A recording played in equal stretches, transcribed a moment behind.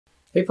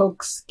Hey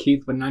folks,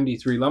 Keith with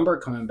 93 Lumber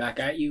coming back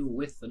at you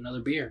with another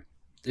beer.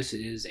 This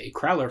is a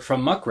Crowler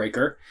from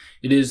Muckraker.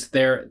 It is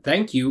their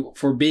thank you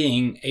for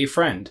being a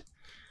friend.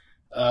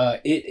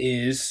 It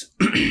is,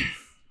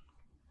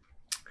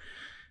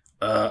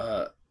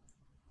 I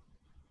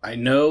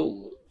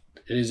know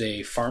it is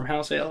a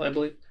farmhouse ale, I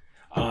believe.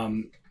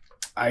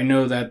 I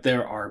know that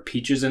there are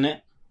peaches in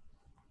it.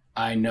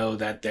 I know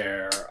that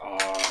there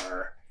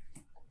are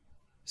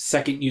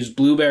second use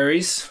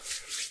blueberries.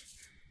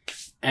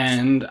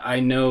 And I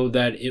know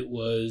that it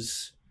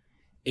was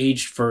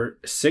aged for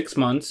 6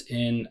 months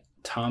in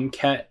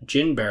Tomcat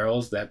gin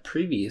barrels that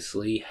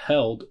previously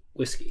held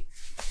whiskey.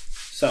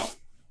 So,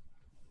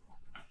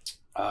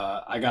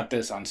 I got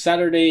this on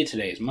Saturday.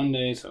 Today is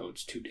Monday, so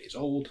it's 2 days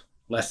old.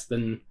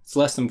 It's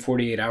less than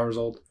 48 hours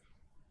old.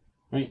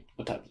 Right?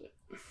 What time is it?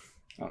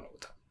 I don't know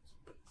what time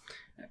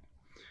it is.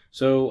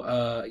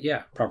 So,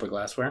 yeah, proper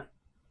glassware.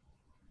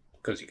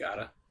 Because you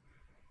gotta.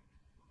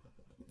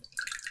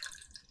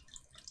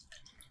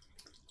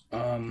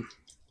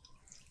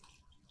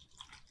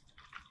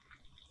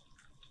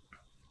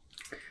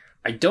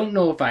 I don't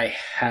know if I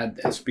had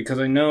this because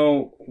I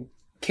know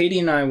Katie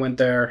and I went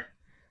there.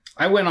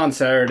 I went on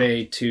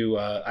Saturday to,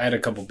 I had a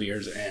couple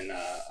beers and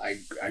I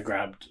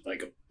grabbed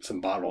like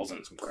some bottles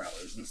and some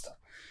growlers and stuff.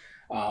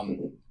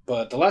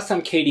 But the last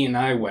time Katie and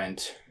I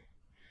went,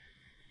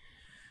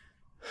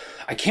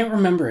 I can't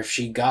remember if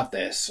she got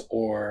this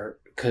or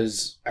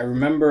because I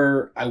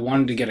remember I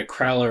wanted to get a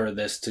crowler of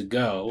this to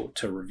go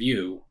to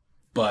review.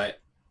 But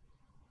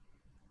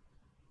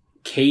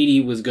Katie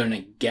was going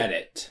to get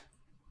it,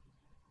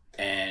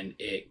 and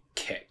it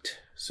kicked.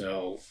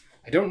 So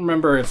I don't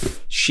remember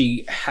if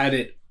she had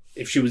it,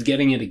 if she was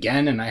getting it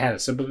again, and I had a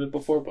sip of it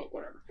before, but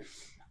whatever.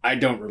 I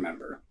don't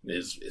remember,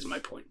 is my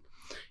point.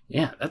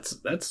 Yeah, that's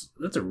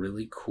a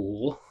really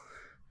cool,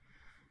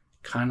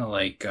 kind of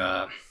like,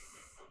 kind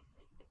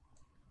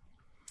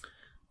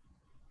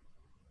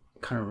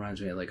of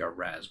reminds me of like a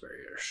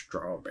raspberry or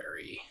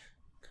strawberry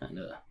kind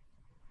of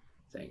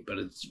thing, but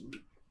it's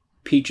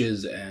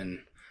peaches and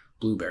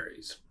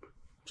blueberries.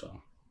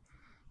 So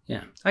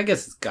yeah, I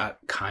guess it's got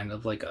kind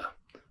of like a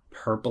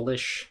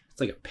purplish, it's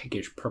like a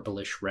pinkish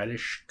purplish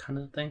reddish kind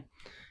of thing.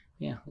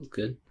 Yeah, it's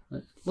good.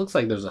 It looks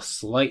like there's a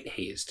slight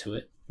haze to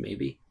it,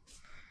 maybe.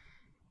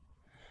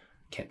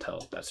 Can't tell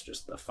if that's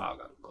just the fog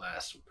on the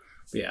glass.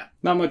 But yeah,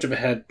 not much of a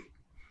head.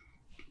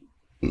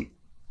 Let's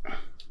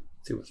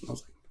see what it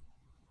smells like.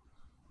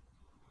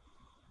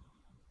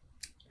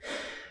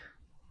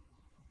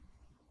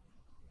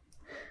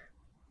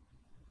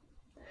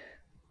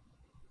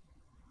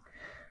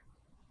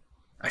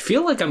 I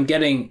feel like I'm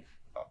getting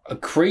a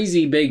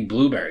crazy big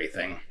blueberry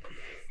thing.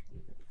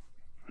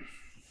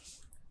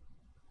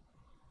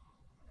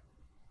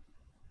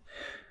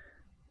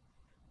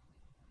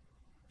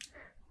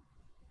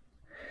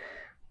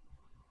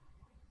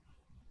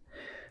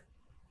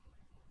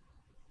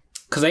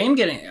 Because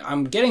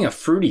I'm getting a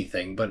fruity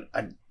thing, but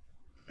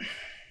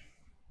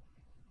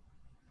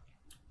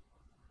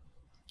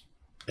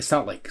it's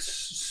not like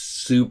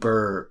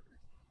super,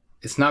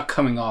 it's not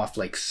coming off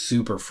like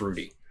super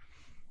fruity.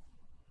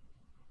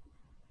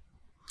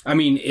 I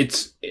mean,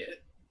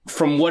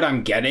 from what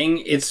I'm getting,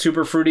 it's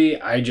super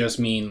fruity. I just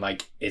mean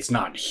like it's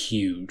not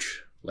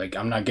huge. Like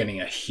I'm not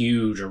getting a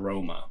huge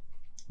aroma.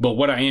 But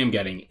what I am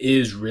getting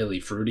is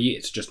really fruity.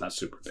 It's just not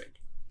super big.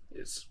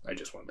 I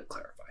just wanted to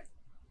clarify.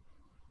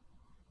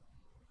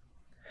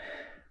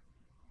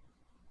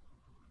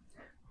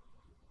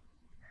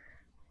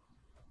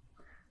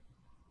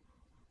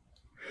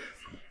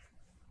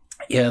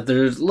 Yeah,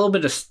 there's a little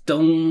bit of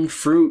stone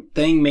fruit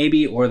thing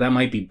maybe, or that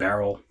might be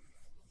barrel.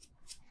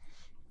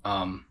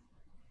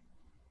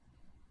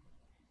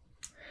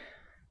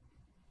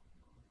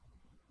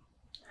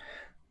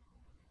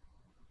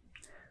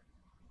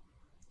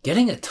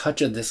 Getting a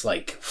touch of this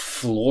like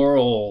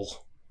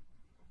floral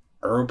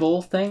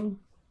herbal thing,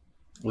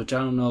 which I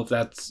don't know if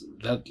that.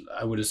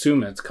 I would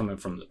assume it's coming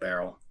from the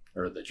barrel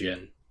or the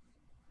gin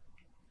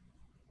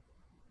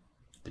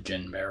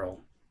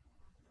barrel.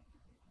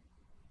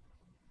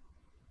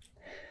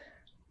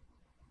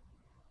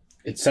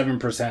 It's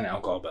 7%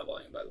 alcohol by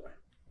volume, by the way.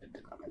 I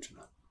did not mention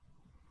that.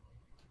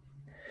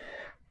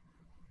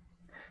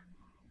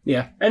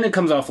 Yeah, and it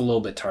comes off a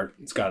little bit tart.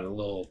 It's got a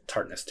little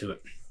tartness to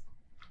it.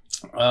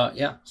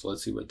 Yeah, so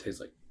let's see what it tastes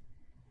like.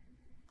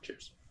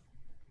 Cheers.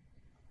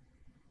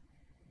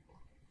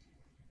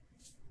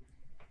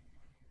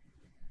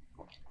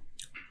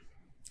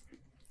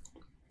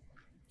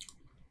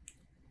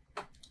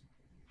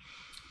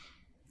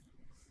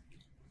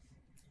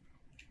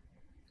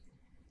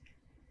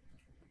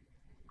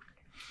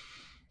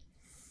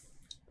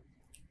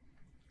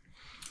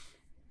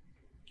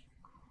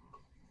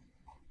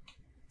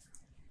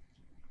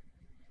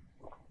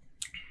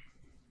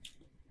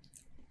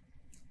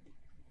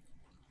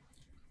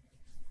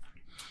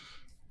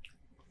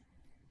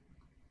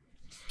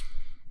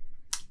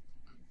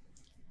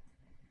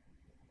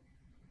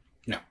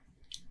 No.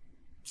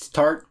 It's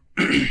tart.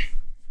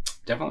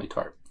 Definitely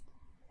tart.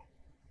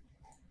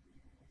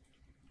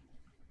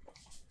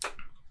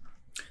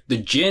 The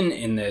gin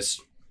in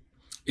this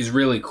is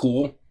really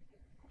cool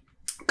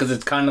because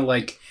it's kind of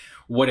like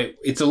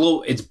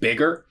it's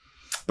bigger,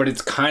 but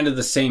it's kind of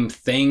the same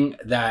thing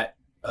that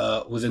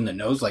was in the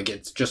nose. Like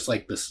it's just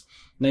like this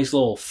nice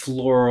little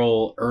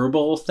floral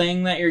herbal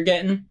thing that you're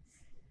getting.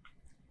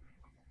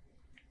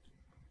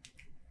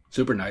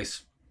 Super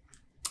nice.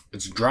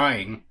 It's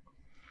drying.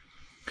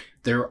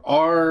 There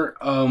are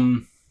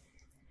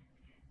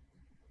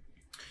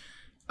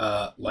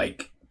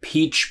like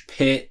peach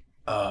pit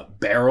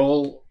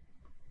barrel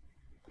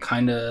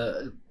kind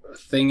of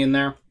thing in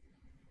there.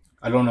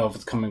 I don't know if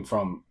it's coming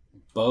from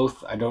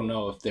both. I don't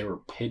know if they were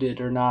pitted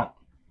or not.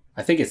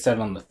 I think it said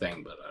on the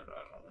thing, but I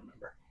don't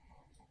remember.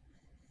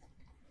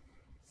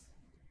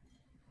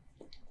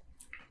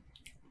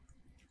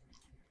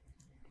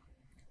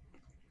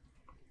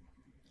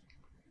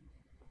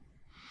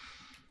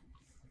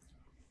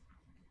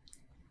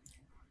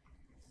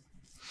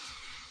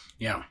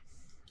 Yeah.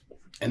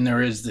 And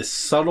there is this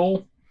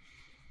subtle,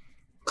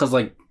 because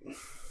like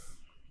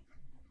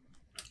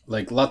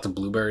lots of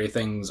blueberry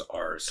things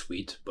are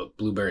sweet, but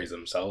blueberries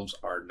themselves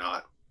are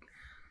not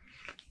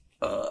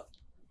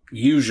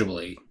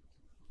usually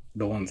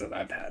the ones that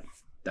I've had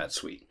that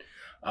sweet.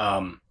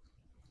 And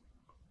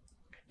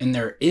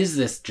there is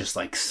this just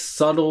like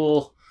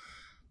subtle,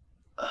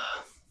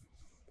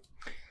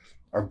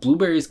 are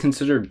blueberries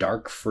considered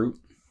dark fruit?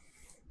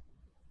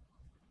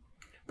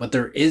 But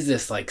there is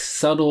this like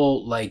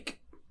subtle, like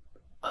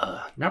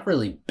not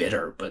really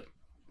bitter, but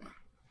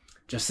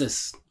just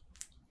this,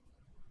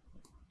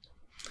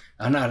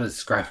 I don't know how to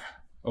describe it.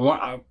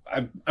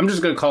 I'm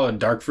just going to call it a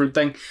dark fruit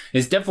thing.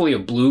 It's definitely a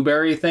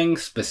blueberry thing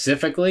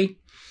specifically,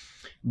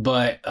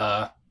 but,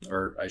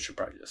 or I should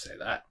probably just say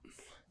that.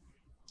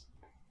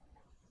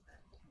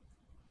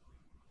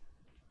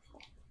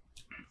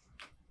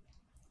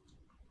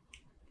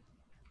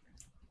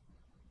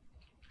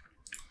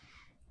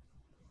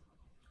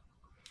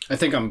 I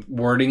think I'm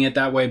wording it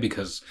that way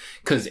because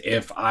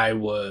if I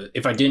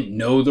didn't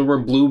know there were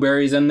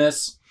blueberries in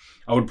this,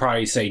 I would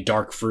probably say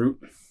dark fruit.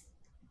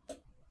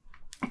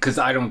 Because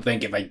I don't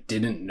think if I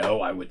didn't know,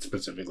 I would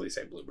specifically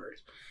say blueberries.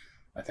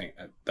 I think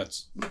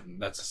that's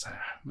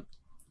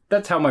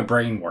how my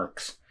brain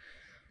works,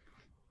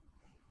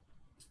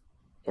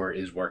 or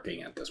is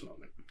working at this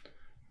moment.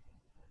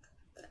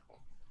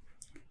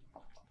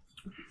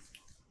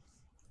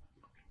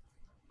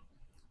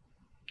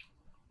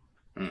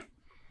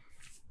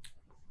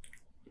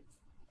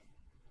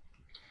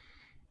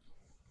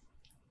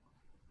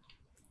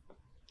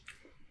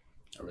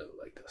 I really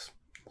like this.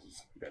 This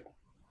is good.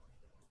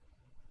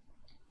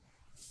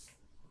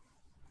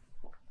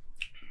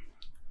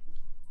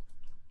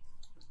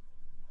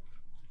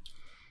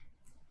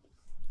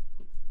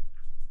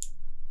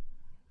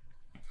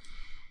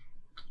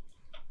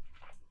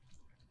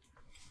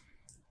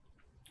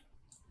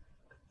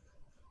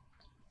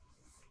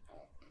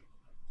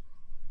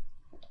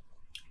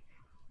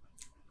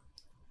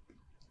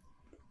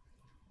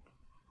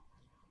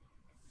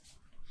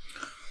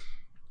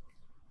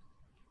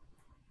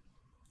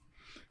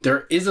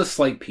 There is a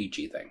slight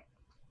peachy thing,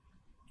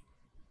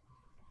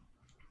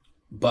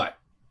 but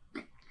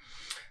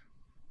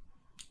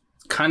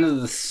kind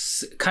of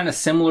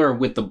similar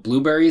with the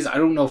blueberries. I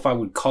don't know if I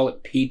would call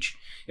it peach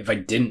if I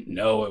didn't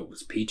know it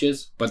was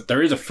peaches, but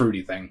there is a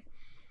fruity thing.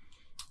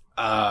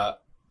 As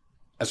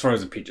far as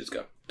the peaches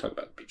go, talk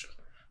about the peaches.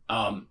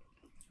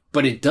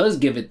 But it does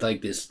give it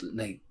like this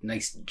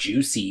nice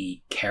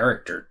juicy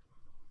character.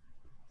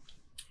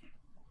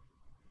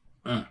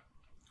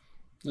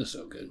 This is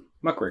so good.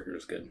 Muckraker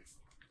is good.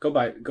 Go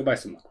buy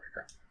some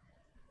Muckraker.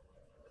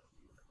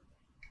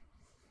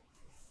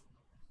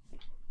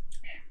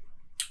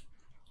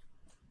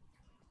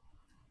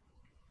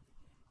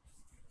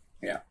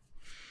 Yeah.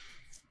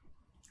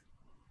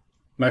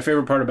 My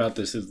favorite part about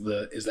this is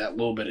that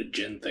little bit of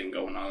gin thing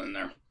going on in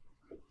there.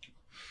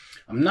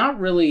 I'm not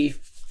really,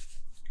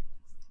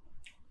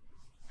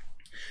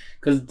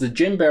 because the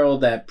gin barrel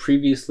that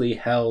previously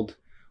held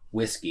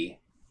whiskey,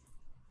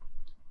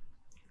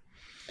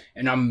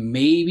 and I'm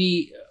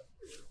maybe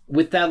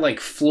with that like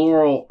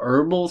floral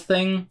herbal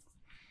thing,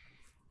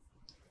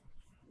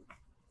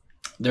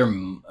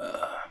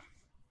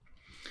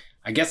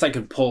 I guess I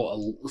could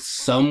pull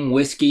some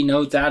whiskey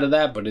notes out of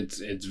that, but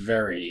it's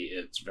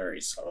very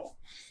subtle.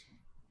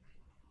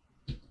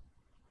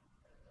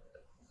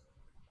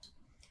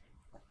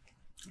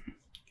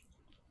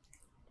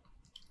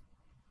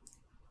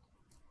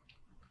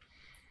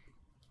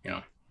 You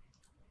know.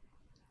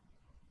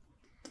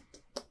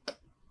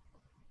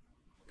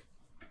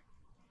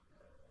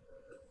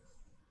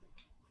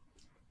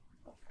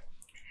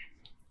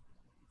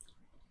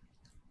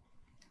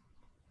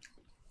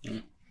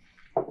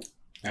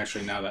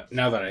 Actually, now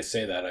that I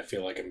say that, I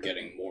feel like I'm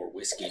getting more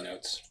whiskey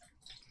notes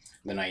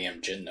than I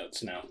am gin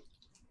notes now.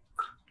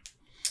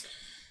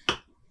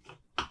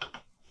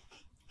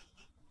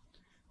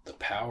 The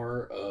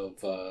power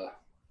of what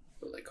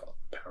do they call it?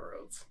 The power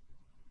of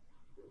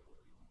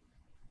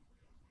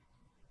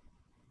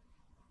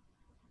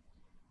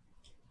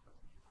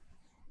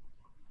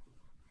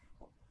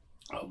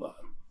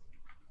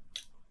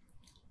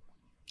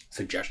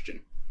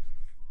suggestion.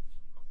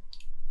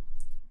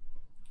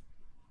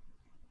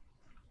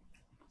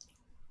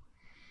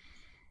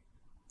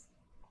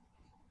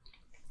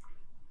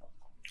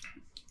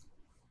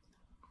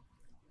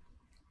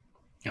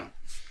 Yeah,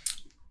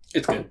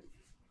 it's good.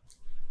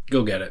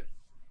 Go get it.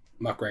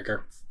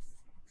 Muckraker.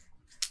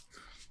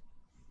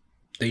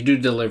 They do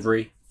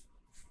delivery.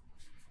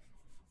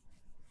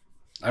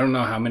 I don't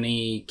know how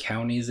many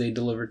counties they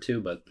deliver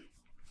to, but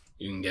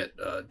you can get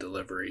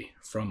delivery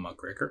from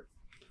Muckraker.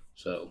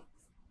 So,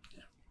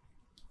 yeah.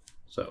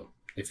 So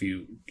if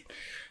you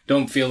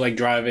don't feel like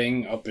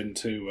driving up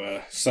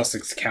into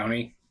Sussex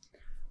County,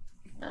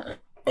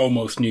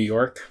 almost New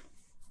York,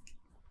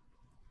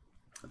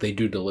 they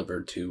do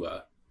deliver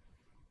to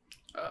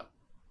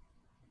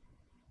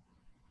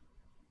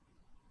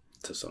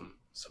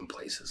some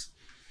places.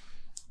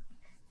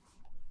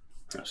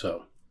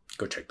 So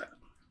go check that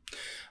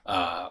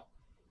out.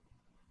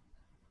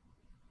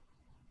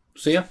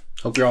 So yeah,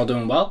 hope you're all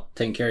doing well.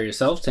 Taking care of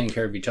yourselves, taking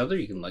care of each other.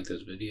 You can like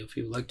this video if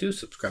you would like to.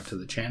 Subscribe to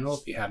the channel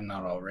if you have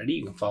not already.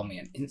 You can follow me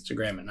on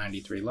Instagram at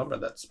 93lumber.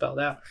 That's spelled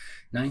out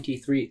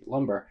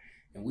 93lumber.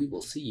 And we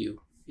will see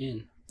you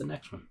in the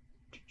next one.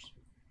 Cheers.